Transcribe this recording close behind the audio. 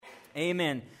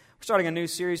Amen. We're starting a new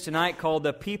series tonight called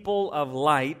The People of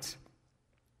Light.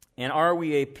 And are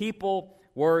we a people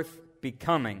worth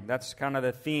becoming? That's kind of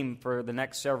the theme for the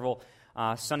next several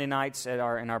Sunday nights in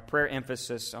our prayer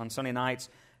emphasis on Sunday nights.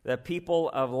 The people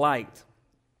of light.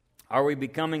 Are we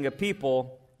becoming a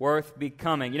people worth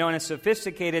becoming? You know, in a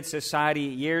sophisticated society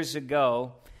years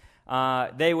ago,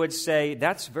 they would say,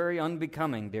 "That's very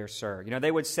unbecoming, dear sir." You know,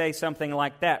 they would say something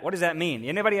like that. What does that mean?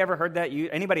 Anybody ever heard that?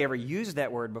 Anybody ever used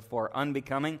that word before,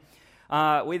 unbecoming?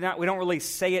 We don't really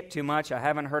say it too much. I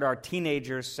haven't heard our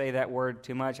teenagers say that word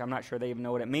too much. I'm not sure they even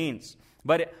know what it means.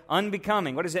 But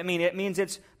unbecoming, what does it mean? It means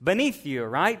it's beneath you,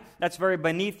 right? That's very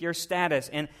beneath your status.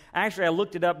 And actually, I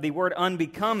looked it up. The word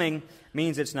unbecoming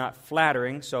means it's not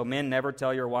flattering. So men, never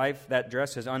tell your wife that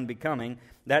dress is unbecoming.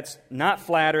 That's not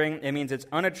flattering. It means it's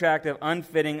unattractive,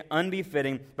 unfitting,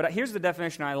 unbefitting. But here's the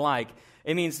definition I like.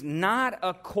 It means not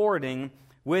according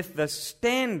with the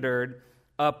standard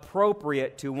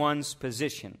appropriate to one's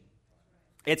position.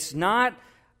 It's not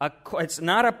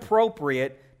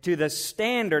appropriate to the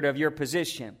standard of your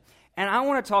position. And I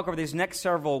want to talk over these next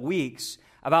several weeks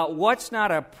about what's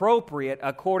not appropriate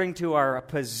according to our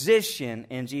position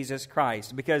in Jesus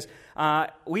Christ. Because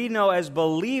we know as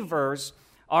believers,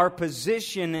 our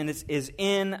position is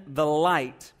in the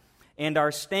light, and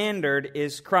our standard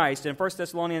is Christ. And 1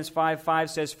 Thessalonians 5:5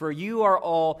 says, "For you are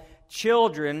all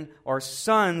children or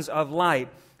sons of light,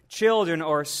 children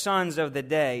or sons of the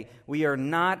day. We are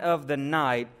not of the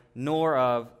night, nor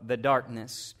of the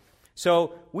darkness."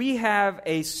 So we have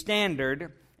a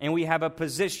standard and we have a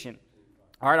position.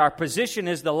 All right, our position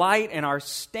is the light and our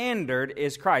standard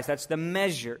is Christ. That's the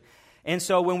measure. And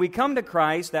so when we come to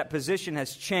Christ, that position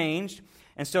has changed.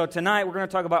 And so tonight we're going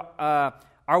to talk about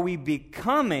are we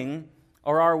becoming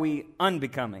or are we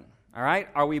unbecoming? All right,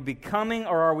 are we becoming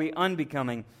or are we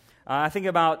unbecoming? I think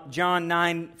about John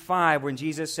 9:5 when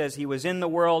Jesus says he was in the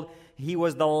world, he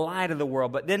was the light of the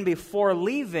world. But then before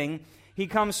leaving, he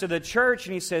comes to the church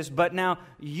and he says, "But now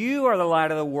you are the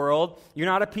light of the world. You're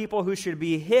not a people who should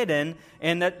be hidden,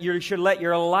 and that you should let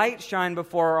your light shine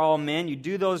before all men. You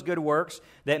do those good works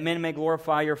that men may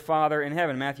glorify your Father in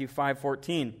heaven." Matthew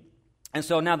 5:14. And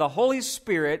so now the Holy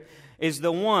Spirit is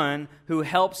the one who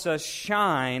helps us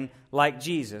shine like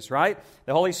Jesus, right?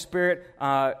 The Holy Spirit,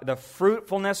 the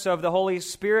fruitfulness of the Holy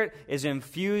Spirit is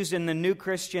infused in the new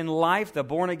Christian life, the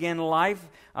born-again life,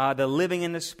 the living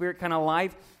in the Spirit kind of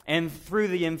life. And through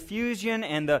the infusion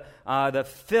and the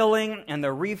filling and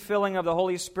the refilling of the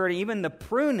Holy Spirit, even the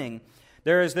pruning,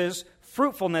 there is this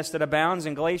fruitfulness that abounds.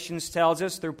 And Galatians tells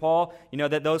us through Paul,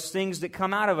 that those things that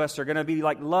come out of us are going to be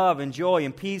like love and joy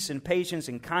and peace and patience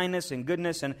and kindness and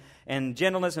goodness and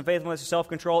gentleness and faithfulness and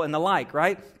self-control and the like,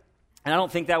 right? And I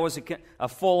don't think that was a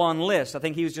full-on list. I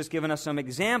think he was just giving us some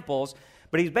examples.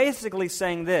 But he's basically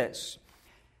saying this: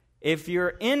 if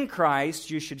you're in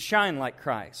Christ, you should shine like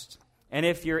Christ. And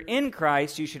if you're in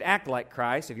Christ, you should act like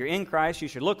Christ. If you're in Christ, you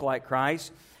should look like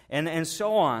Christ, and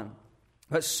so on.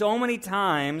 But so many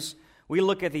times, we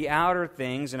look at the outer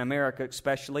things in America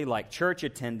especially, like church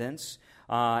attendance,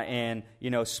 and,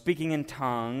 speaking in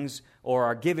tongues, or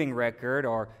our giving record,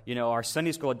 or, our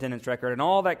Sunday school attendance record, and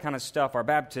all that kind of stuff, our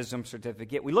baptism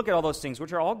certificate. We look at all those things,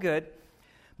 which are all good,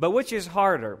 but which is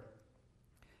harder?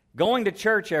 Going to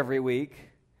church every week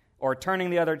or turning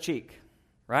the other cheek,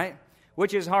 right?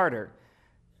 Which is harder?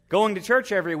 Going to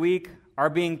church every week or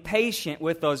being patient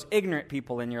with those ignorant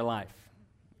people in your life?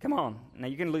 Come on. Now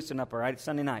you can loosen up, all right? It's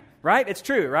Sunday night, right? It's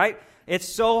true, right? It's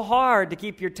so hard to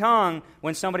keep your tongue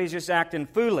when somebody's just acting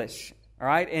foolish, all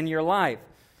right, in your life.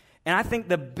 And I think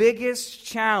the biggest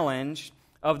challenge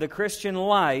of the Christian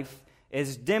life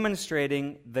is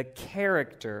demonstrating the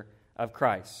character of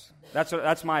Christ.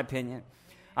 That's my opinion.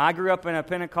 I grew up in a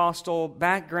Pentecostal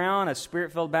background, a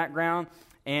Spirit-filled background,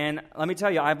 and let me tell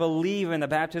you, I believe in the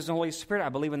baptism of the Holy Spirit. I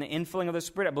believe in the infilling of the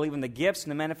Spirit. I believe in the gifts and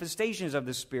the manifestations of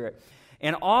the Spirit.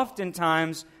 And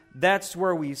oftentimes, that's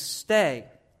where we stay.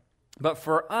 But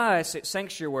for us at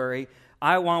Sanctuary,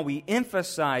 we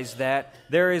emphasize that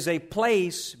there is a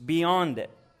place beyond it.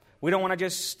 We don't want to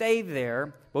just stay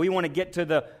there, but we want to get to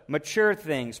the mature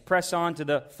things, press on to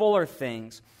the fuller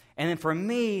things. And then for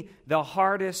me, the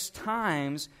hardest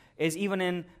times is even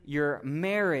in your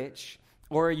marriage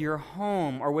or your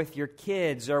home or with your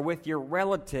kids or with your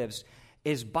relatives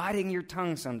is biting your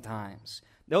tongue sometimes.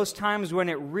 Those times when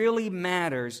it really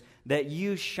matters that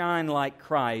you shine like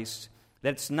Christ,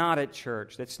 that's not at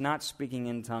church, that's not speaking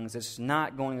in tongues, that's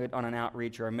not going on an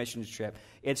outreach or a missions trip.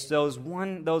 It's those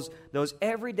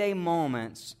everyday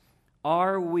moments.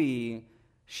 Are we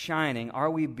shining? Are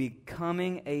we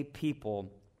becoming a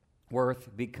people worth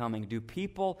becoming? Do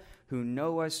people who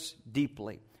know us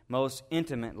deeply? most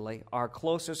intimately, our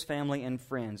closest family and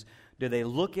friends, do they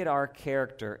look at our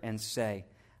character and say,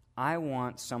 I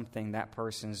want something that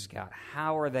person's got?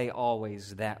 How are they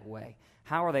always that way?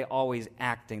 How are they always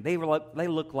acting? They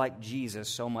look like Jesus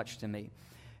so much to me.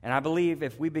 And I believe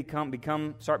if we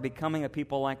start becoming a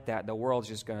people like that, the world's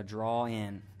just going to draw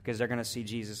in because they're going to see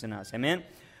Jesus in us. Amen?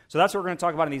 So that's what we're going to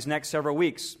talk about in these next several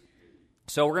weeks.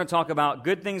 So we're going to talk about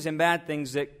good things and bad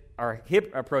things that are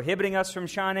prohibiting us from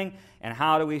shining, and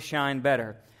how do we shine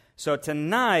better. So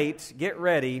tonight, get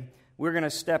ready. We're going to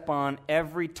step on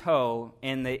every toe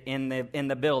in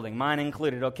the building, mine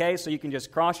included. Okay, so you can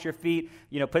just cross your feet,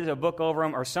 put a book over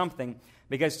them or something,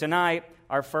 because tonight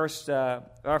our first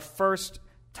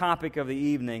topic of the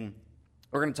evening,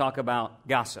 we're going to talk about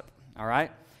gossip. All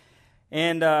right,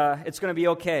 and it's going to be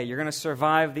okay. You're going to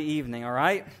survive the evening. All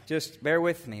right, just bear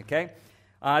with me. Okay,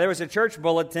 there was a church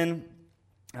bulletin.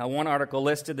 One article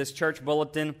listed this church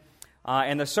bulletin,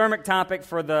 and the sermon topic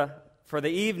for the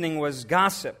evening was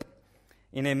gossip.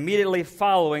 And immediately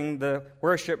following, the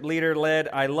worship leader led,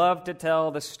 I love to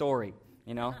tell the story.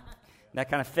 That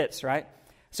kind of fits, right?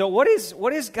 So what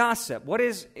is gossip?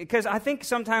 Because I think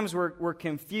sometimes we're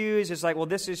confused. It's like, well,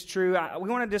 this is true. We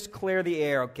want to just clear the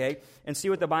air, okay, and see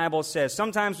what the Bible says.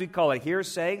 Sometimes we call it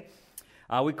hearsay.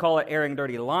 We call it airing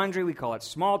dirty laundry. We call it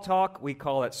small talk. We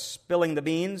call it spilling the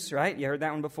beans, right? You heard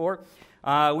that one before?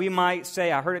 We might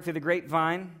say, I heard it through the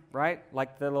grapevine, right?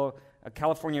 Like the little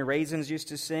California Raisins used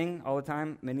to sing all the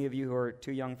time. Many of you who are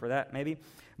too young for that, maybe.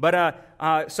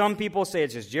 But some people say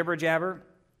it's just jibber-jabber,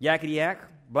 yakety-yak,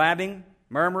 blabbing,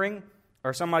 murmuring,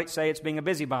 or some might say it's being a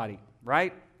busybody,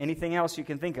 right? Anything else you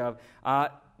can think of.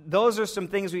 Those are some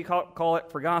things we call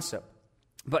it for gossip.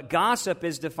 But gossip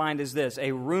is defined as this: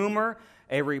 a rumor,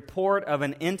 a report of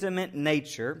an intimate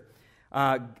nature,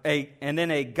 and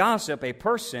then a gossip, a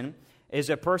person, is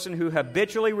a person who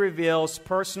habitually reveals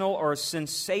personal or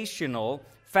sensational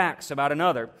facts about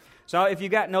another. So if you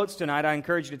got notes tonight, I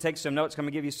encourage you to take some notes. I'm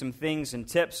going to give you some things and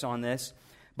tips on this.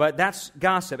 But that's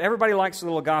gossip. Everybody likes a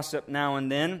little gossip now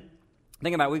and then.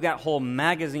 Think about it. We've got whole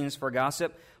magazines for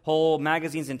gossip, whole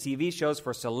magazines and TV shows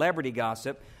for celebrity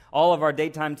gossip. All of our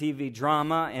daytime TV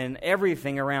drama and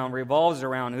everything around revolves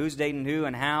around who's dating who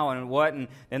and how and what. And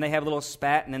then they have a little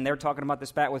spat, and then they're talking about the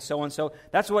spat with so-and-so.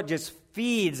 That's what just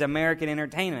feeds American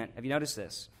entertainment. Have you noticed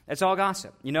this? It's all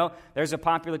gossip. There's a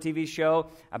popular TV show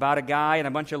about a guy and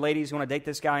a bunch of ladies who want to date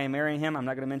this guy and marry him. I'm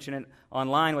not going to mention it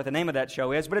online what the name of that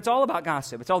show is, but it's all about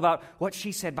gossip. It's all about what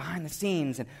she said behind the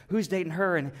scenes and who's dating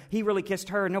her and he really kissed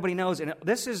her and nobody knows. And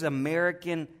this is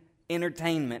American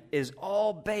entertainment, is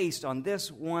all based on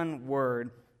this one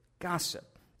word, gossip.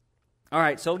 All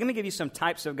right, so let me give you some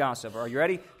types of gossip. Are you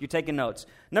ready? You're taking notes.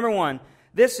 Number one,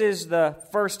 this is the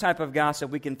first type of gossip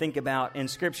we can think about in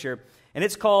Scripture, and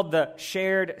it's called the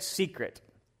shared secret.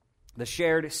 The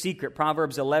shared secret.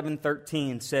 Proverbs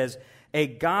 11:13 says, a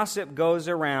gossip goes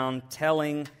around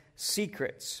telling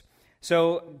secrets.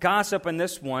 So gossip in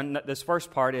this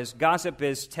first part is, gossip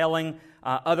is telling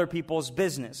other people's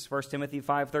business, 1 Timothy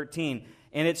 5:13.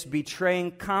 And it's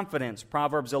betraying confidence,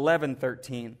 Proverbs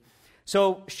 11:13.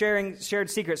 So shared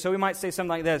secrets. So we might say something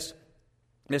like this: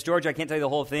 Miss Georgia, I can't tell you the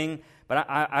whole thing, but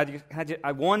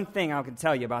I one thing I can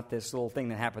tell you about this little thing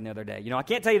that happened the other day. I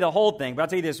can't tell you the whole thing, but I'll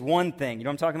tell you this one thing. You know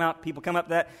what I'm talking about? People come up to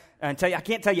that and tell you, I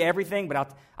can't tell you everything,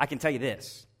 but I can tell you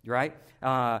this, right?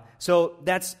 So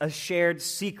that's a shared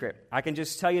secret. I can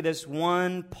just tell you this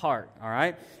one part, all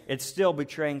right? It's still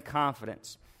betraying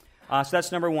confidence. So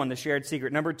that's number one, the shared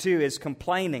secret. Number two is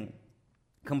complaining.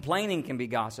 Complaining can be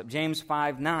gossip. James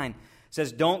 5:9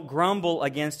 says, don't grumble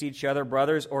against each other,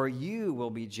 brothers, or you will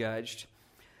be judged.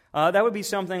 That would be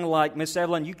something like, Miss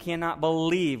Evelyn, you cannot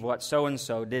believe what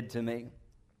so-and-so did to me.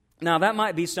 Now, that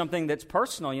might be something that's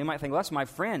personal. You might think, well, that's my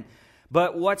friend.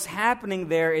 But what's happening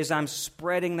there is I'm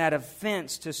spreading that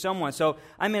offense to someone. So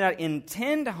I may not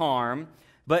intend harm,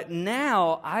 but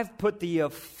now I've put the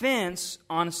offense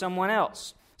on someone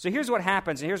else. So here's what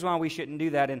happens, and here's why we shouldn't do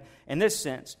that in this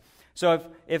sense. So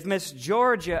if Miss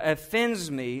Georgia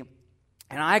offends me,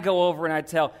 and I go over and I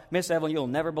tell Miss Evelyn, you'll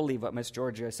never believe what Miss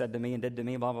Georgia said to me and did to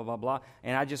me, blah, blah, blah, blah,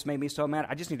 and I just made me so mad,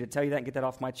 I just need to tell you that and get that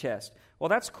off my chest. Well,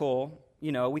 that's cool.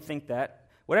 We think that.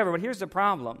 Whatever, but here's the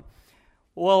problem.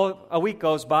 Well, a week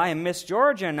goes by, and Miss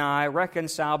Georgia and I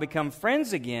reconcile, become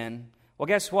friends again. Well,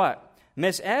 guess what?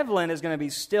 Miss Evelyn is going to be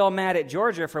still mad at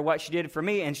Georgia for what she did for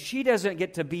me, and she doesn't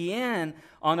get to be in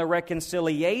on the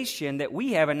reconciliation that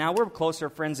we have, and now we're closer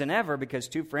friends than ever because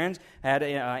two friends had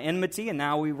enmity, and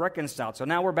now we reconciled. So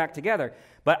now we're back together.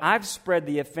 But I've spread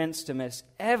the offense to Miss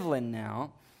Evelyn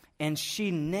now, and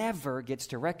she never gets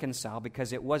to reconcile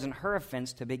because it wasn't her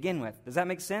offense to begin with. Does that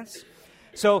make sense?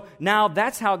 So now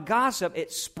that's how gossip,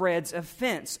 it spreads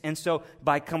offense. And so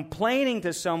by complaining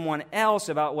to someone else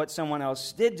about what someone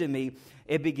else did to me,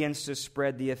 it begins to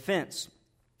spread the offense.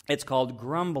 It's called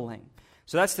grumbling.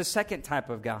 So that's the second type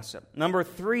of gossip. Number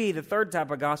 3, the third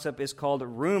type of gossip is called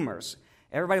rumors.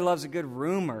 Everybody loves a good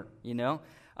rumor, you know.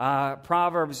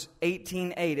 Proverbs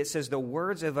 18:8, it says, the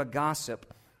words of a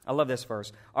gossip, I love this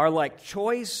verse, are like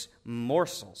choice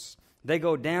morsels. They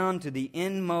go down to the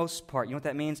inmost part. You know what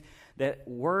that means? That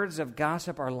words of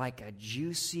gossip are like a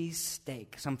juicy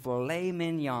steak, some filet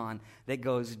mignon that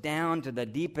goes down to the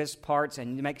deepest parts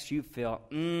and makes you feel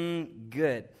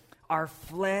good. Our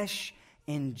flesh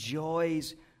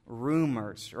enjoys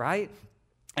rumors, right?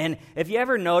 And if you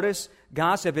ever notice,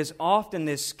 gossip is often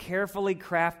this carefully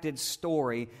crafted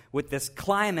story with this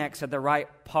climax at the right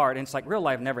part. And it's like real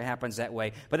life never happens that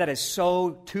way. But that is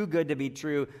so too good to be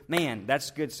true. Man,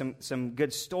 that's good. Some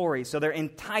good stories. So they're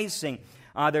enticing.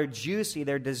 They're juicy.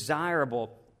 They're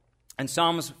desirable. In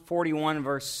Psalms 41,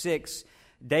 verse 6,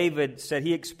 David said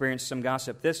he experienced some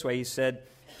gossip this way. He said,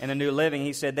 in the New Living,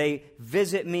 he said, they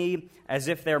visit me as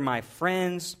if they're my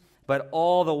friends, but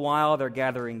all the while they're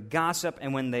gathering gossip,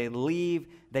 and when they leave,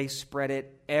 they spread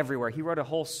it everywhere. He wrote a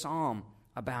whole psalm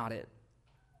about it.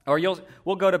 Or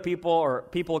we'll go to people, or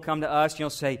people will come to us, and you'll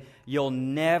say, you'll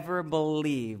never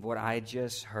believe what I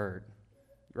just heard.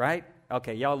 Right?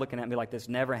 Okay, y'all looking at me like this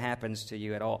never happens to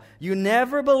you at all. You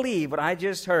never believe what I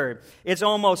just heard. It's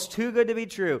almost too good to be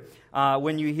true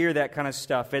when you hear that kind of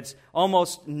stuff. It's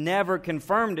almost never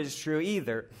confirmed as true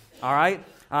either. All right?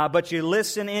 But you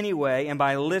listen anyway, and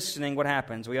by listening, what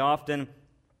happens?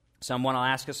 Someone will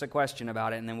ask us a question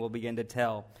about it, and then we'll begin to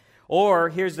tell. Or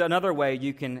here's another way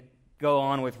you can go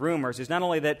on with rumors. It's not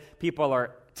only that people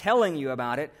are telling you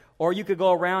about it, or you could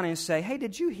go around and say, hey,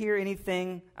 did you hear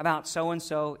anything about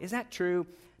so-and-so? Is that true?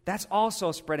 That's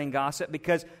also spreading gossip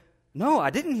because, no,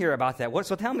 I didn't hear about that.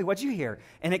 So tell me, what'd you hear?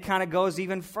 And it kind of goes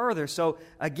even further. So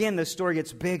again, the story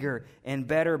gets bigger and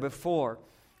better before.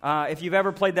 If you've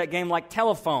ever played that game like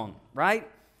telephone, right?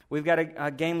 We've got a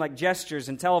game like gestures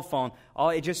and telephone.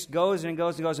 It just goes and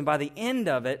goes and goes. And by the end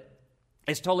of it,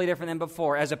 it's totally different than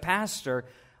before. As a pastor,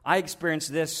 I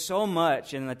experienced this so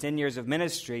much in the 10 years of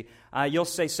ministry. You'll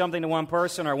say something to one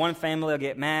person or one family will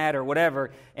get mad or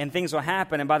whatever, and things will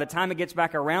happen. And by the time it gets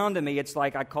back around to me, it's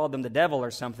like I called them the devil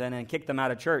or something and kicked them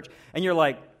out of church. And you're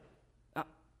like,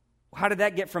 how did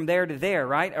that get from there to there,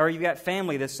 right? Or you got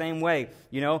family the same way.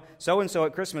 You know, so-and-so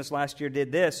at Christmas last year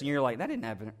did this, and you're like, that didn't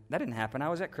happen. I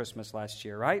was at Christmas last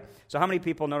year, right? So how many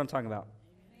people know what I'm talking about?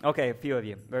 Okay, a few of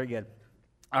you. Very good.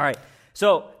 All right.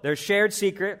 So there's shared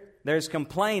secret. There's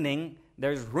complaining,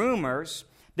 there's rumors,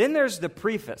 then there's the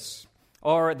preface,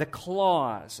 or the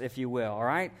clause, if you will, all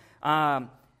right?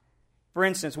 For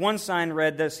instance, one sign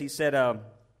read this, he said,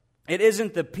 it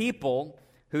isn't the people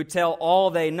who tell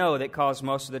all they know that cause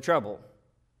most of the trouble.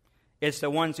 It's the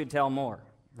ones who tell more,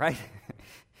 right?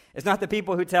 It's not the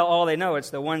people who tell all they know, it's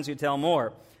the ones who tell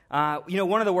more.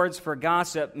 One of the words for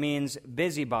gossip means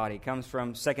busybody, comes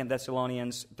from 2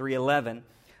 Thessalonians 3:11.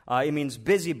 It means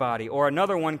busybody, or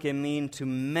another one can mean to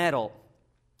meddle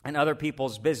in other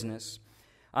people's business.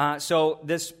 So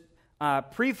this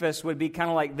preface would be kind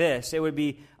of like this. It would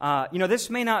be, this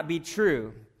may not be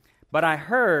true, but I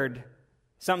heard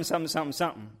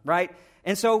something, right?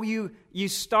 And so you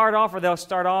start off, or they'll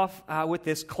start off with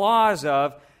this clause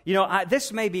of,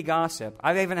 this may be gossip.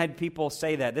 I've even had people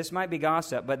say that. This might be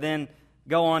gossip, but then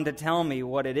go on to tell me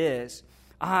what it is.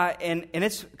 And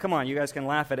it's, come on, you guys can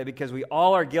laugh at it because we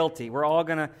all are guilty. We're all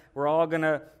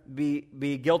gonna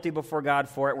be guilty before God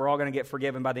for it. We're all gonna get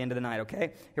forgiven by the end of the night,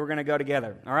 okay? Here we're gonna go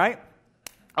together, all right?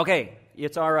 Okay,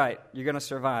 it's all right. You're gonna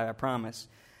survive, I promise.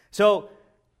 So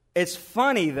it's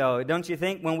funny though, don't you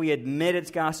think, when we admit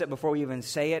it's gossip before we even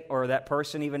say it, or that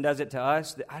person even does it to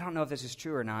us? I don't know if this is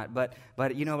true or not, but blah,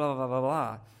 blah, blah, blah,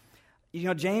 blah.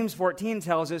 James 14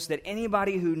 tells us that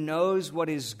anybody who knows what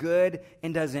is good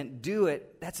and doesn't do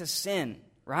it, that's a sin,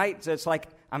 right? So it's like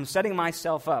I'm setting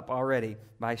myself up already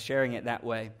by sharing it that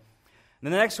way.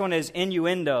 And the next one is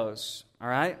innuendos, all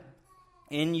right?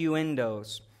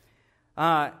 Innuendos.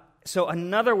 So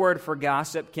another word for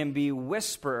gossip can be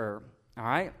whisperer, all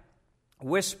right?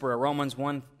 Whisperer, Romans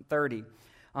 1:30.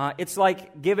 It's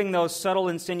like giving those subtle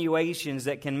insinuations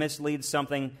that can mislead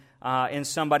something in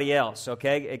somebody else,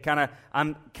 okay?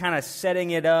 I'm kind of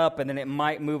setting it up, and then it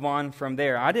might move on from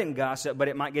there. I didn't gossip, but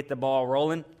it might get the ball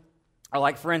rolling. Or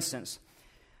like, for instance,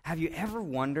 have you ever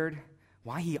wondered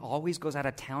why he always goes out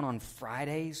of town on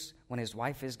Fridays when his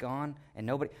wife is gone and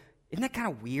nobody... Isn't that kind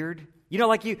of weird?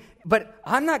 But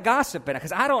I'm not gossiping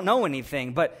because I don't know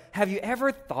anything, but have you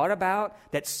ever thought about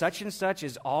that such and such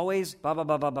is always blah, blah,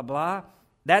 blah, blah, blah, blah?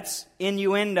 That's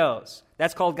innuendos.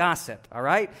 That's called gossip, all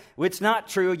right? It's not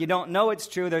true. You don't know it's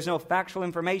true. There's no factual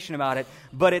information about it.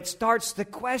 But it starts the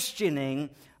questioning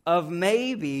of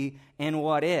maybe and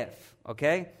what if,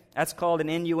 okay? That's called an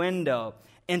innuendo.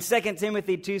 And 2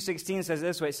 Timothy 2:16 says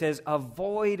this way. It says,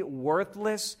 avoid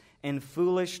worthless and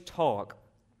foolish talk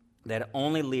that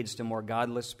only leads to more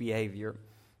godless behavior,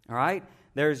 all right?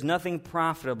 There's nothing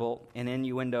profitable in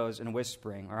innuendos and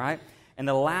whispering, all right? And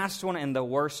the last one and the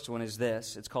worst one is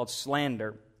this. It's called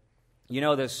slander. You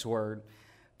know this word.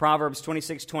 Proverbs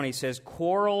 26:20 says,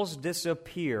 quarrels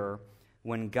disappear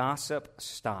when gossip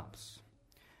stops.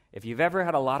 If you've ever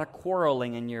had a lot of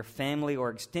quarreling in your family or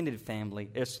extended family,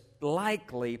 it's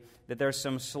likely that there's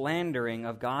some slandering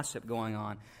of gossip going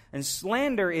on. And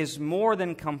slander is more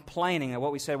than complaining, of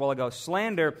what we said a while ago.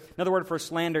 Slander, another word for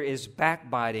slander is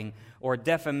backbiting or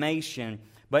defamation.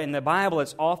 But in the Bible,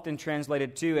 it's often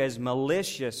translated too as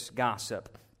malicious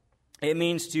gossip. It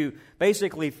means to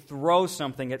basically throw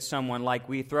something at someone, like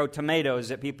we throw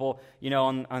tomatoes at people,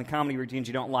 on comedy routines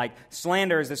you don't like.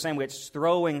 Slander is the same way. It's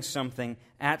throwing something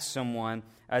at someone.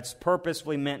 It's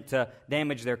purposefully meant to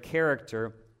damage their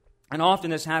character. And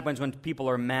often this happens when people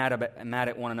are mad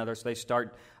at one another, so they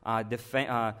start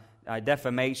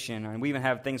defamation. And we even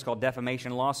have things called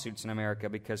defamation lawsuits in America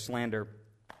because slander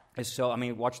is so,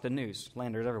 watch the news.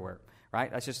 Slander is everywhere. Right?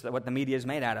 That's just what the media is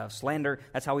made out of. Slander,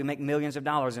 that's how we make millions of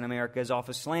dollars in America, is off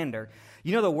of slander.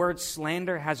 You know the word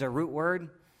slander has a root word?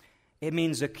 It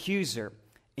means accuser.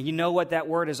 And you know what that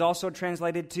word is also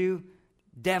translated to?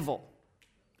 Devil.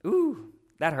 Ooh,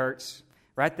 that hurts.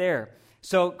 Right there.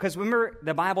 So, because remember,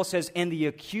 the Bible says, and the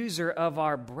accuser of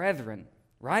our brethren,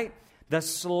 right? The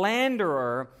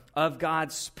slanderer of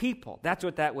God's people. That's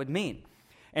what that would mean.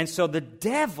 And so the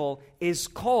devil is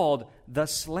called the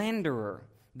slanderer,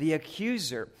 the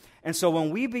accuser. And so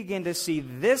when we begin to see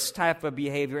this type of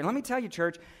behavior, and let me tell you,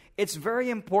 church, it's very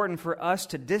important for us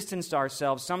to distance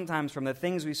ourselves sometimes from the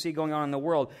things we see going on in the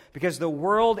world, because the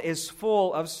world is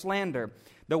full of slander.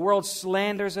 The world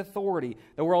slanders authority.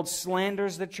 The world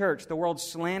slanders the church. The world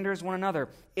slanders one another.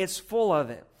 It's full of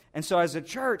it. And so as a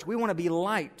church, we want to be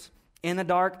light in the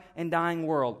dark and dying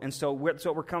world. And so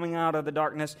we're coming out of the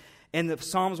darkness. And the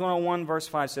Psalms 101 verse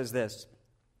 5 says this,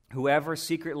 whoever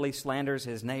secretly slanders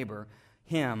his neighbor,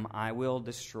 him I will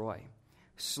destroy.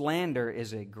 Slander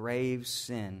is a grave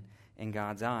sin in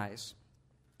God's eyes.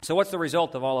 So what's the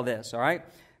result of all of this, all right?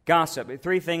 Gossip.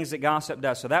 3 things that gossip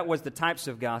does. So that was the types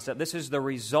of gossip. This is the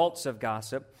results of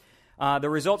gossip. The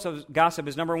results of gossip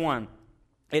is, number 1,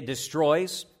 it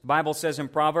destroys. The Bible says in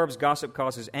Proverbs, gossip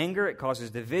causes anger, it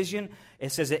causes division.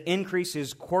 It says it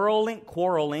increases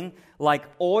quarreling, like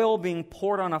oil being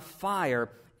poured on a fire.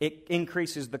 It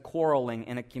increases the quarreling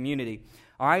in a community.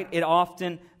 All right? It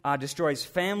often destroys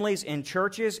families and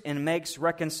churches and makes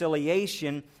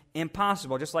reconciliation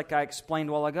impossible, just like I explained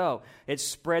a while ago. It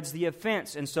spreads the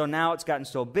offense, and so now it's gotten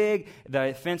so big, the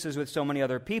offense is with so many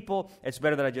other people, it's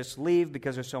better that I just leave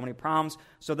because there's so many problems.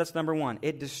 So that's number 1.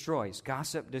 It destroys.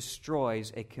 Gossip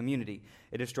destroys a community.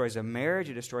 It destroys a marriage.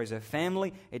 It destroys a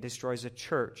family. It destroys a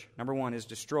church. Number 1 is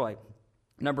destroy.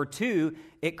 Number 2,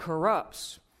 it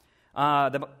corrupts.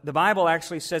 The Bible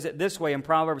actually says it this way in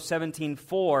Proverbs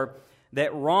 17:4,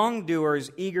 that wrongdoers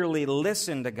eagerly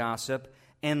listen to gossip,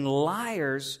 and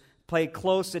liars pay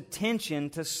close attention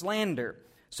to slander.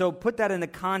 So put that in the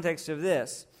context of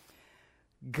this.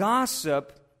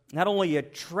 Gossip not only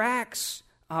attracts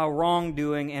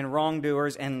wrongdoing and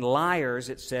wrongdoers and liars,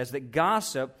 it says that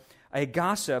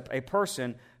a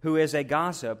person who is a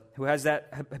gossip, who has that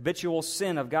habitual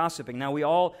sin of gossiping. Now, we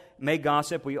all may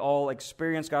gossip, we all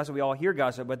experience gossip, we all hear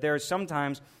gossip, but there's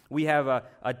sometimes we have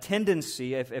a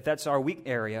tendency, if that's our weak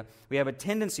area, we have a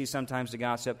tendency sometimes to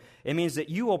gossip. It means that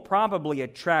you will probably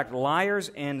attract liars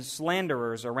and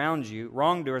slanderers around you,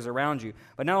 wrongdoers around you.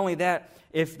 But not only that,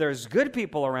 if there's good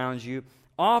people around you,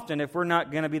 often if we're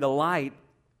not going to be the light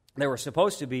that we're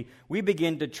supposed to be, we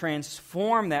begin to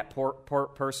transform that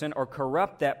person or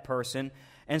corrupt that person.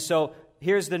 And so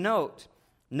here's the note.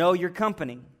 Know your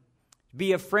company.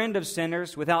 Be a friend of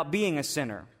sinners without being a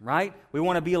sinner, right? We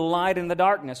want to be a light in the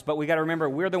darkness, but we got to remember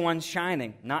we're the ones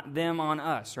shining, not them on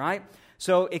us, right?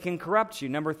 So it can corrupt you.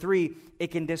 Number 3, it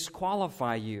can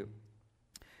disqualify you.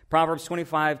 Proverbs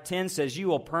 25:10 says, you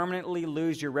will permanently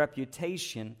lose your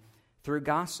reputation through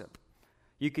gossip.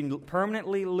 You can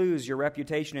permanently lose your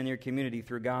reputation in your community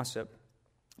through gossip.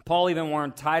 Paul even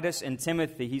warned Titus and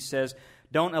Timothy. He says,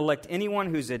 don't elect anyone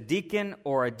who's a deacon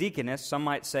or a deaconess. Some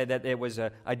might say that it was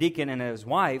a deacon and his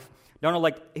wife. Don't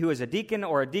elect who is a deacon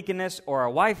or a deaconess or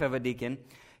a wife of a deacon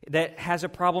that has a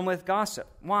problem with gossip.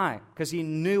 Why? Because he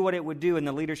knew what it would do in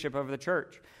the leadership of the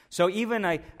church. So even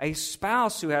a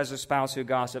spouse who has a spouse who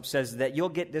gossips says that you'll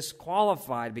get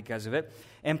disqualified because of it.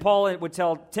 And Paul would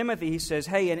tell Timothy, he says,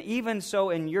 hey, and even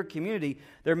so in your community,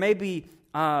 there may be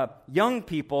young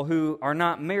people who are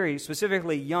not married,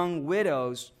 specifically young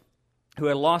widows who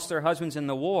had lost their husbands in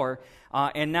the war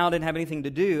and now didn't have anything to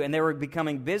do, and they were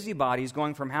becoming busybodies,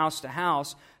 going from house to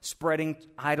house, spreading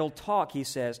idle talk, he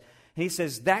says. And he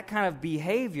says that kind of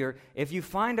behavior, if you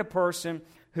find a person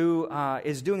who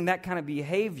is doing that kind of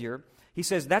behavior, he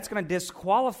says that's going to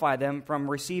disqualify them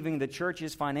from receiving the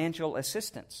church's financial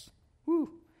assistance. Woo.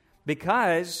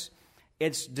 Because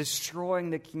it's destroying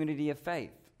the community of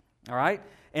faith. All right?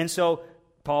 And so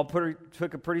Paul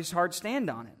took a pretty hard stand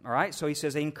on it. All right? So he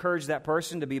says they encourage that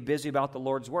person to be busy about the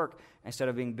Lord's work instead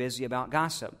of being busy about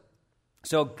gossip.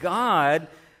 So God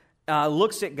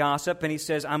looks at gossip and he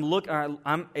says,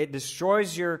 it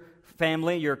destroys your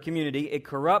family, your community. It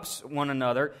corrupts one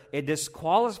another. It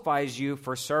disqualifies you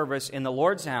for service in the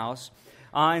Lord's house.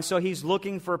 And so he's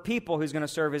looking for people who's going to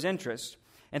serve his interests.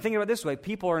 And think about it this way.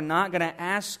 People are not going to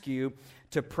ask you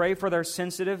to pray for their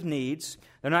sensitive needs.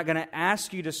 They're not going to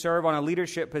ask you to serve on a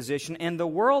leadership position. And the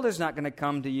world is not going to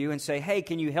come to you and say, hey,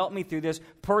 can you help me through this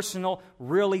personal,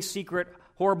 really secret,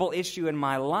 horrible issue in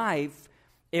my life,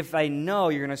 if they know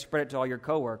you're going to spread it to all your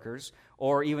coworkers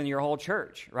or even your whole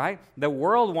church, right? The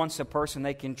world wants a person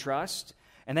they can trust,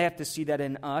 and they have to see that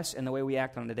in us and the way we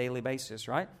act on a daily basis,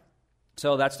 right?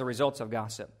 So that's the results of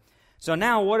gossip. So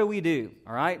now what do we do,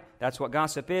 all right? That's what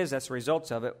gossip is. That's the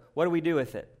results of it. What do we do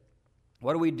with it?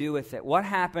 What do we do with it? What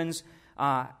happens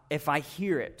if I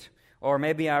hear it? Or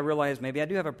maybe I realize maybe I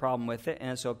do have a problem with it,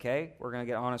 and it's okay. We're going to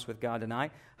get honest with God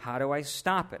tonight. How do I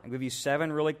stop it? I'll give you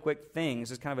 7 really quick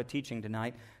things. It's kind of a teaching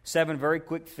tonight. 7 very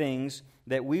quick things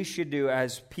that we should do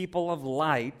as people of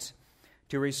light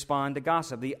to respond to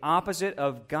gossip. The opposite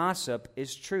of gossip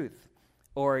is truth,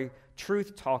 or a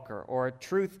truth talker, or a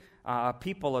truth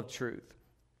people of truth.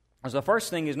 So the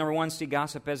first thing is, number 1, see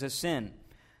gossip as a sin.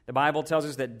 The Bible tells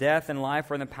us that death and life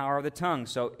are in the power of the tongue,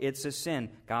 so it's a sin.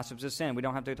 Gossip's a sin. We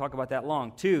don't have to talk about that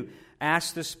long. 2,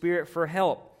 ask the Spirit for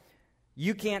help.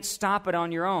 You can't stop it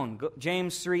on your own.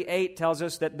 James 3:8 tells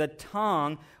us that the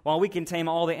tongue, while we can tame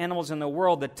all the animals in the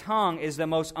world, the tongue is the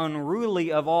most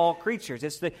unruly of all creatures.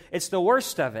 It's the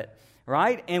worst of it,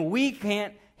 right? And we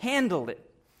can't handle it.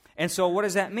 And so what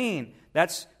does that mean?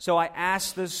 So I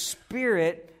ask the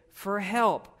Spirit for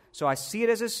help. So I see it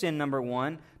as a sin, number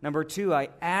 1. Number 2, I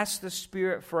ask the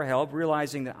Spirit for help,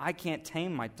 realizing that I can't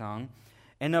tame my tongue.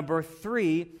 And number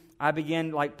 3, I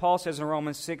begin, like Paul says in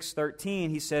Romans 6:13,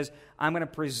 he says, I'm going to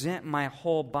present my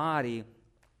whole body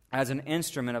as an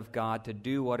instrument of God to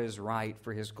do what is right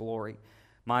for His glory.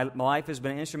 My life has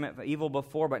been an instrument of evil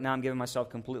before, but now I'm giving myself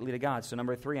completely to God. So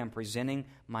number 3, I'm presenting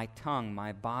my tongue,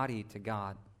 my body to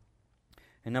God.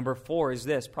 And number 4 is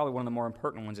this, probably one of the more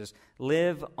important ones, is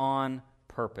live on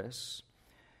purpose.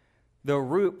 The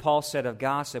root, Paul said, of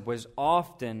gossip was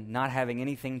often not having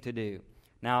anything to do.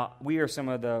 Now, we are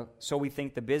so we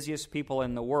think, the busiest people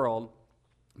in the world,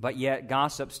 but yet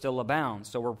gossip still abounds.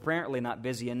 So we're apparently not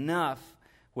busy enough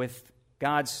with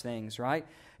God's things, right?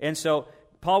 And so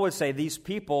Paul would say these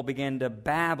people began to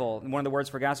babble. One of the words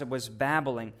for gossip was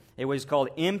babbling. It was called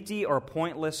empty or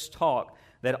pointless talk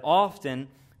that often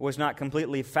was not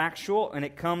completely factual, and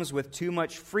it comes with too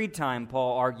much free time,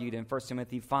 Paul argued in 1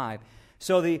 Timothy 5.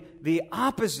 So the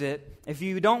opposite, if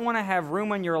you don't want to have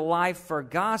room in your life for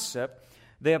gossip,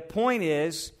 the point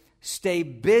is stay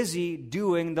busy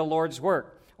doing the Lord's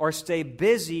work, or stay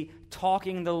busy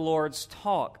talking the Lord's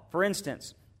talk. For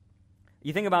instance,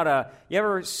 you think about you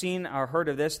ever seen or heard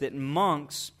of this, that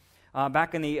monks,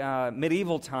 back in the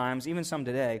medieval times, even some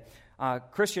today,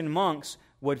 Christian monks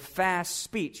would fast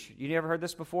speech. You ever heard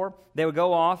this before? They would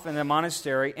go off in a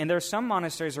monastery, and there's some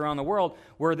monasteries around the world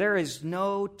where there is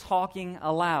no talking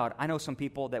allowed. I know some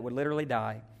people that would literally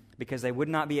die because they would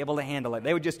not be able to handle it.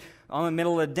 They would just, on the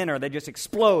middle of dinner, they'd just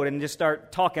explode and just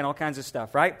start talking all kinds of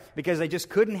stuff, right? Because they just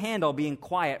couldn't handle being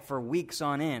quiet for weeks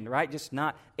on end, right? Just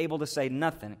not able to say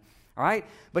nothing, all right?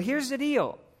 But here's the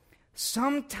deal.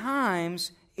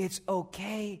 Sometimes it's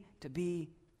okay to be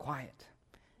quiet.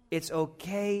 It's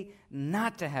okay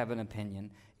not to have an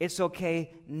opinion. It's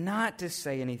okay not to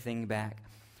say anything back.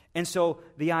 And so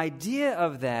the idea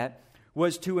of that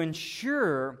was to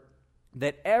ensure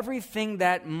that everything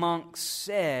that monk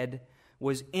said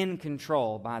was in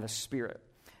control by the Spirit.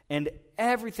 And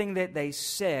everything that they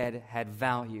said had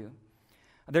value.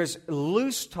 There's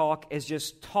loose talk is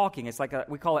just talking. It's like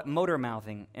we call it motor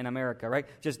mouthing in America, right?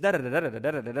 Just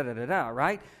da-da-da-da-da-da-da-da-da-da,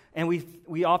 right? And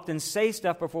we often say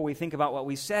stuff before we think about what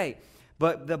we say.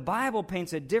 But the Bible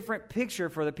paints a different picture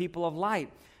for the people of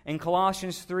light. In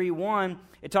Colossians 3:1,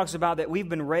 it talks about that we've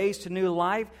been raised to new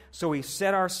life, so we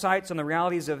set our sights on the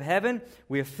realities of heaven.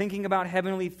 We are thinking about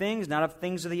heavenly things, not of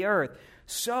things of the earth.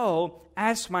 So,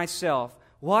 ask myself,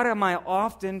 what am I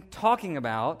often talking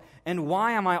about, and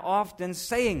why am I often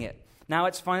saying it? Now,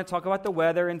 it's fun to talk about the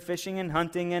weather and fishing and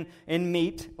hunting and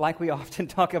meat, like we often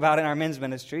talk about in our men's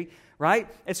ministry, right?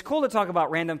 It's cool to talk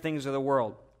about random things of the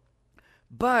world.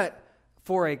 But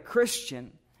for a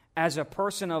Christian, as a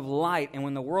person of light, and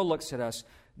when the world looks at us,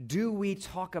 do we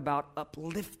talk about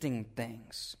uplifting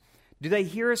things? Do they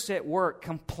hear us at work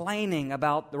complaining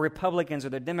about the Republicans or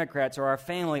the Democrats or our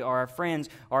family or our friends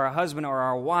or our husband or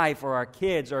our wife or our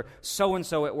kids or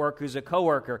so-and-so at work who's a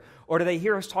coworker? Or do they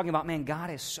hear us talking about, man, God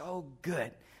is so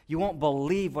good. You won't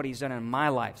believe what He's done in my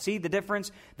life. See the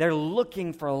difference? They're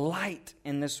looking for light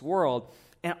in this world,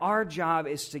 and our job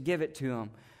is to give it to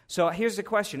them. So here's the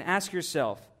question. Ask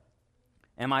yourself,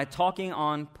 am I talking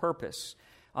on purpose?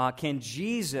 Can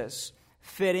Jesus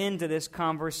fit into this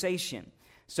conversation?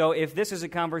 So if this is a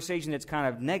conversation that's kind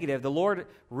of negative, the Lord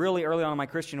really early on in my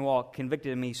Christian walk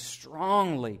convicted me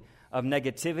strongly of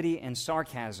negativity and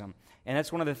sarcasm. And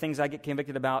that's one of the things I get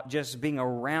convicted about, just being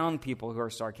around people who are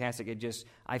sarcastic.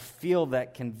 I feel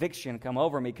that conviction come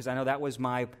over me because I know that was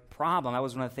my problem. That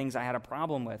was one of the things I had a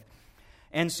problem with.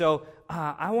 And so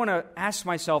I want to ask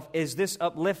myself, is this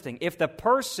uplifting? If the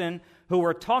person who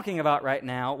we're talking about right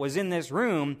now was in this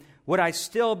room, would I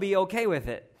still be okay with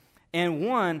it? And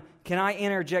one, can I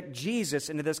interject Jesus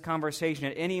into this conversation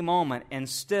at any moment and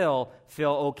still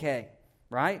feel okay?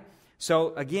 Right?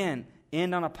 So again,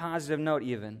 end on a positive note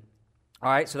even.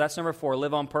 All right, so that's number 4,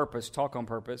 live on purpose, talk on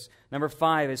purpose. Number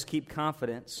 5 is keep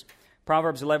confidence.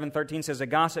 Proverbs 11:13 says, a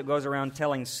gossip goes around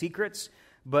telling secrets,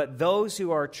 but those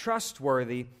who are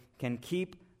trustworthy can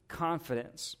keep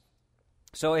confidence.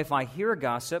 So if I hear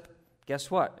gossip, guess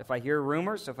what? If I hear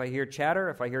rumors, if I hear chatter,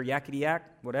 if I hear yakety-yak,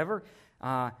 whatever,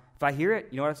 if I hear it,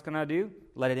 you know what it's going to do?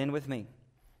 Let it end with me.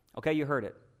 Okay, you heard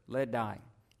it. Let it die.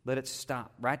 Let it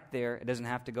stop right there. It doesn't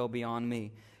have to go beyond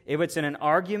me. If it's in an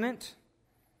argument,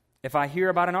 if I hear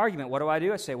about an argument, what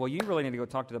do? I say, well, you really need to go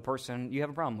talk to the person you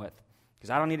have a problem with, because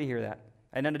I don't need to hear that.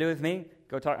 It had nothing to do with me.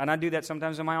 Go talk. And I do that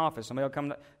sometimes in my office. Somebody will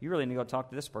come, you really need to go talk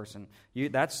to this person.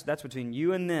 That's between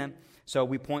you and them. So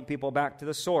we point people back to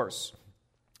the source.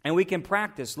 And we can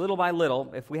practice little by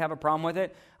little. If we have a problem with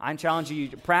it, I challenge you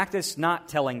to practice not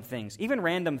telling things, even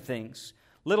random things,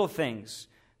 little things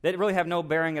that really have no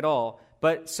bearing at all.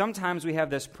 But sometimes we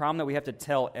have this problem that we have to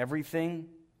tell everything,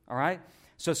 all right?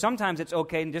 So sometimes it's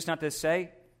okay just not to say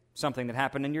something that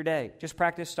happened in your day. Just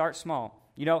practice, start small.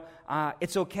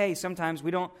 It's okay. Sometimes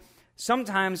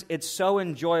it's so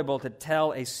enjoyable to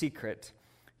tell a secret.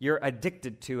 You're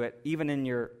addicted to it, even in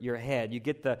your head. You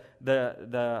get the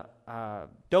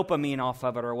dopamine off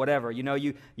of it or whatever.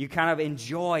 You kind of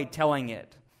enjoy telling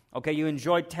it. Okay, you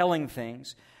enjoy telling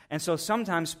things. And so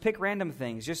sometimes pick random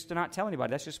things just to not tell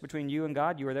anybody. That's just between you and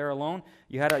God. You were there alone.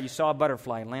 You saw a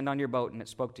butterfly land on your boat and it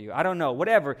spoke to you. I don't know,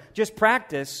 whatever. Just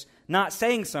practice not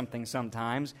saying something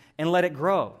sometimes and let it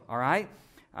grow, all right?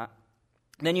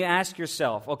 Then you ask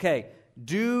yourself, okay,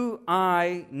 do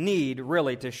I need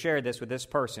really to share this with this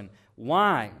person?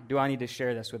 Why do I need to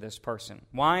share this with this person?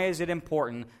 Why is it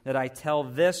important that I tell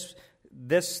this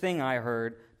thing I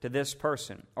heard to this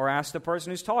person? Or ask the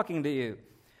person who's talking to you,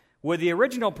 would the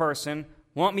original person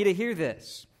want me to hear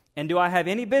this? And do I have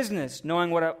any business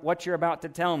knowing what you're about to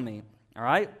tell me? All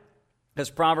right? Because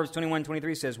Proverbs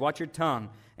 21:23 says, watch your tongue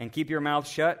and keep your mouth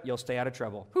shut, you'll stay out of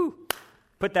trouble. Whew.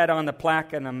 Put that on the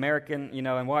plaque in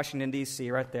in Washington, D.C.,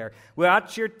 right there.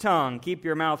 Watch your tongue, keep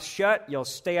your mouth shut, you'll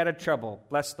stay out of trouble.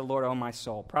 Bless the Lord, O my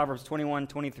soul. Proverbs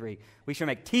 21:23. We should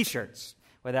make T-shirts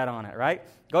with that on it, right?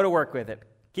 Go to work with it.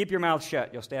 Keep your mouth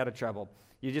shut, you'll stay out of trouble.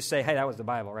 You just say, hey, that was the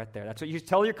Bible right there. That's what you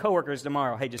tell your coworkers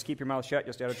tomorrow. Hey, just keep your mouth shut,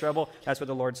 you'll stay out of trouble. That's what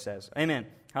the Lord says. Amen.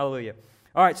 Hallelujah.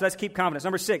 All right, so let's keep confidence.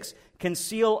 Number 6,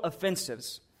 conceal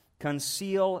offenses.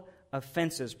 Conceal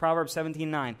offenses. Proverbs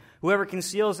 17:9. Whoever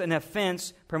conceals an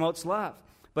offense promotes love,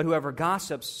 but whoever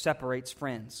gossips separates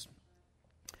friends.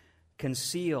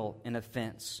 Conceal an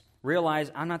offense.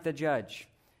 Realize I'm not the judge.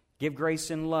 Give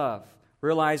grace and love.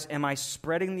 Realize, am I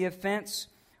spreading the offense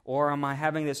or am I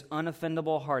having this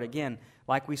unoffendable heart? Again,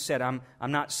 like we said, I'm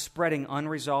not spreading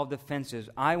unresolved offenses.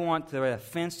 I want the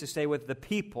offense to stay with the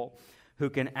people who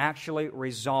can actually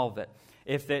resolve it.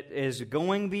 If it is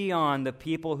going beyond the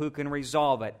people who can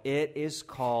resolve it, it is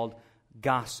called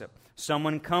gossip.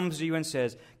 Someone comes to you and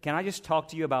says, can I just talk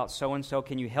to you about so-and-so?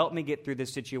 Can you help me get through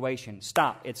this situation?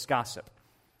 Stop. It's gossip.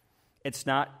 It's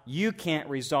not, you can't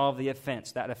resolve the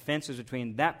offense. That offense is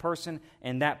between that person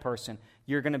and that person.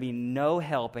 You're going to be no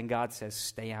help, and God says,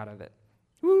 stay out of it.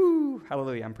 Woo!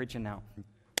 hallelujah, I'm preaching now.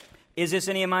 Is this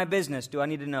any of my business? Do I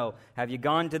need to know? Have you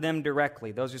gone to them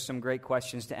directly? Those are some great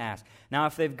questions to ask. Now,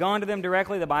 if they've gone to them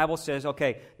directly, the Bible says,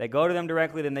 okay, they go to them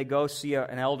directly, then they go see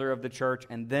an elder of the church,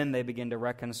 and then they begin to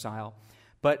reconcile.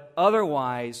 But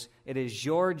otherwise, it is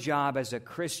your job as a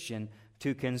Christian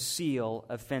to conceal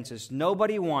offenses.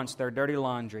 Nobody wants their dirty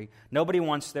laundry. Nobody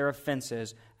wants their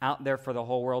offenses out there for the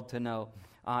whole world to know.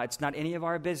 It's not any of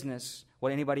our business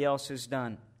what anybody else has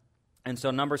done. And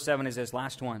so number 7 is this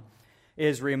last one,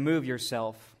 is remove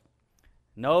yourself.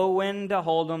 Know when to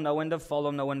hold them, know when to fold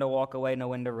them, know when to walk away, know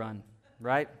when to run.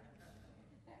 Right?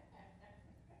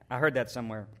 I heard that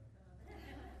somewhere.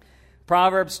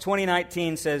 Proverbs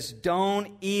 20:19 says, don't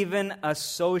even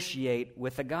associate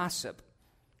with a gossip.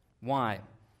 Why?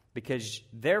 Because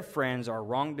their friends are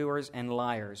wrongdoers and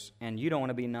liars, and you don't want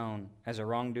to be known as a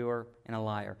wrongdoer and a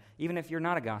liar. Even if you're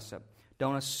not a gossip,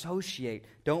 don't associate,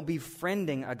 don't be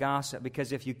friending a gossip,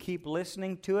 because if you keep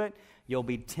listening to it, you'll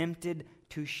be tempted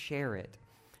to share it.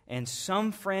 And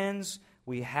some friends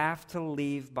we have to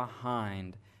leave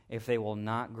behind if they will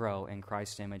not grow in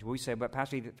Christ's image. We say, but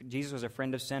Pastor, Jesus was a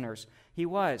friend of sinners. He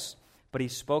was, but he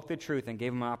spoke the truth and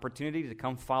gave them an opportunity to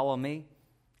come follow me.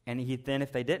 And then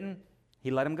if they didn't, he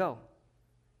let them go.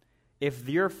 If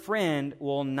your friend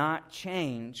will not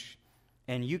change,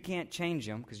 and you can't change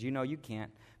them, because you know you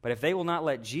can't, but if they will not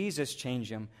let Jesus change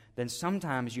them, then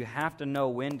sometimes you have to know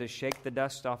when to shake the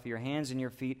dust off your hands and your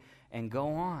feet and go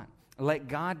on. Let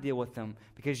God deal with them,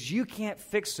 because you can't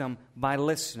fix them by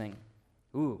listening.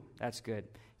 Ooh, that's good.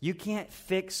 You can't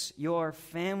fix your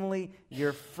family,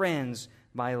 your friends,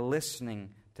 by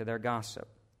listening to their gossip.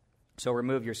 So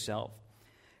remove yourself.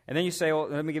 And then you say, well,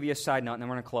 let me give you a side note, and then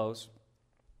we're going to close.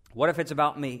 What if it's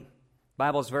about me? The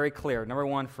Bible is very clear. Number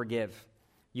 1, forgive.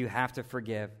 You have to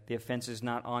forgive. The offense is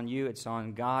not on you, it's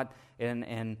on God.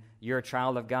 And you're a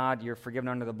child of God. You're forgiven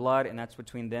under the blood, and that's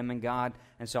between them and God.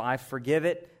 And so I forgive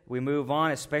it. We move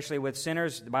on, especially with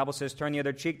sinners. The Bible says, turn the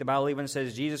other cheek. The Bible even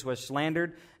says Jesus was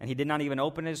slandered, and he did not even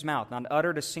open his mouth, not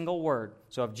uttered a single word.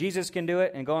 So if Jesus can do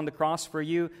it and go on the cross for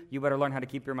you, you better learn how to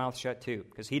keep your mouth shut too,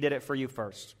 because he did it for you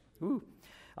first. Ooh.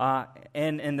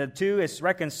 And the 2 is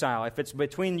reconcile. If it's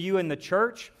between you and the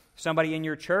church, somebody in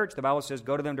your church, the Bible says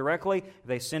go to them directly. If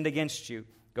they sinned against you,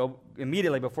 go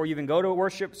immediately before you even go to a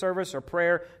worship service or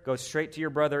prayer, go straight to your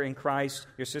brother in Christ,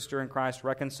 your sister in Christ,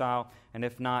 reconcile, and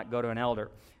if not, go to an elder.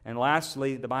 And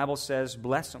lastly, the Bible says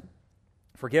bless them.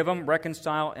 Forgive them,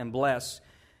 reconcile, and bless.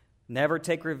 Never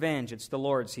take revenge. It's the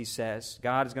Lord's, he says.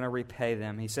 God is going to repay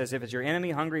them. He says, if it's your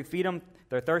enemy hungry, feed them.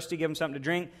 They're thirsty, give them something to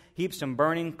drink. Heap some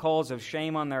burning coals of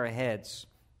shame on their heads.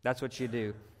 That's what you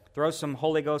do. Throw some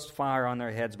Holy Ghost fire on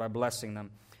their heads by blessing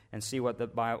them, and see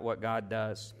what God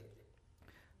does.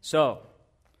 So,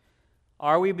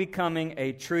 are we becoming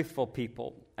a truthful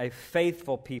people, a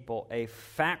faithful people, a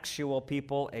factual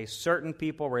people, a certain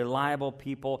people, reliable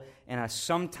people, and a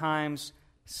sometimes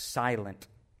silent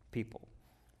people?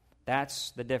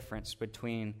 That's the difference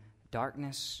between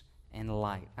darkness and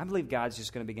light. I believe God's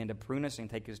just going to begin to prune us and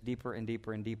take us deeper and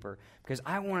deeper and deeper, because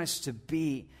I want us to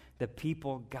be the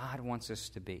people God wants us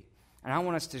to be. And I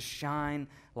want us to shine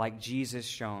like Jesus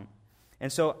shone.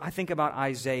 And so I think about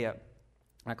Isaiah.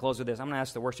 I close with this. I'm going to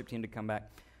ask the worship team to come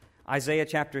back. Isaiah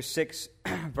chapter 6,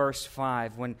 verse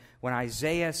 5. When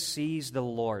Isaiah sees the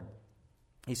Lord,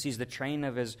 he sees the train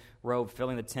of his robe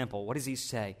filling the temple. What does he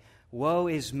say? Woe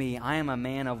is me, I am a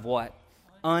man of what?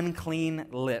 Unclean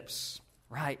lips.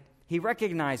 Right. He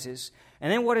recognizes.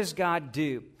 And then what does God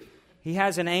do? He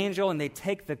has an angel, and they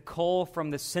take the coal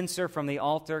from the censer from the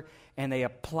altar, and they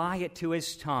apply it to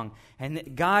his tongue.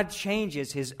 And God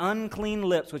changes his unclean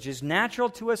lips, which is natural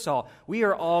to us all. We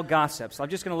are all gossips. I'm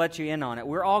just going to let you in on it.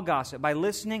 We're all gossip. By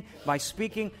listening, by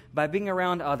speaking, by being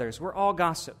around others. We're all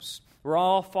gossips. We're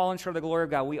all fallen short of the glory of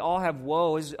God. We all have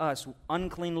woe is us,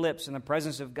 unclean lips in the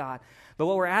presence of God. But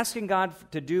what we're asking God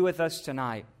to do with us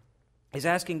tonight is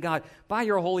asking God, by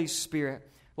your Holy Spirit,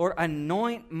 Lord,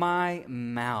 anoint my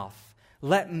mouth.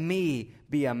 Let me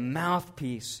be a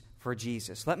mouthpiece for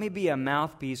Jesus. Let me be a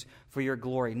mouthpiece for your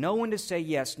glory. Know when to say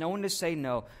yes, know when to say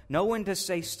no, know when to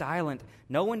stay silent,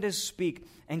 know when to speak.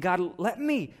 And God, let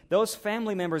me, those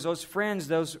family members, those friends,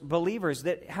 those believers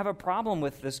that have a problem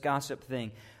with this gossip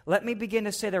thing, let me begin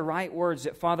to say the right words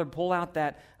that, Father, pull out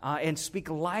that and speak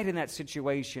light in that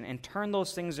situation and turn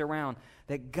those things around,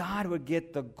 that God would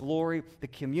get the glory, the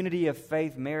community of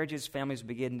faith, marriages, families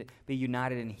begin to be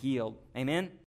united and healed. Amen?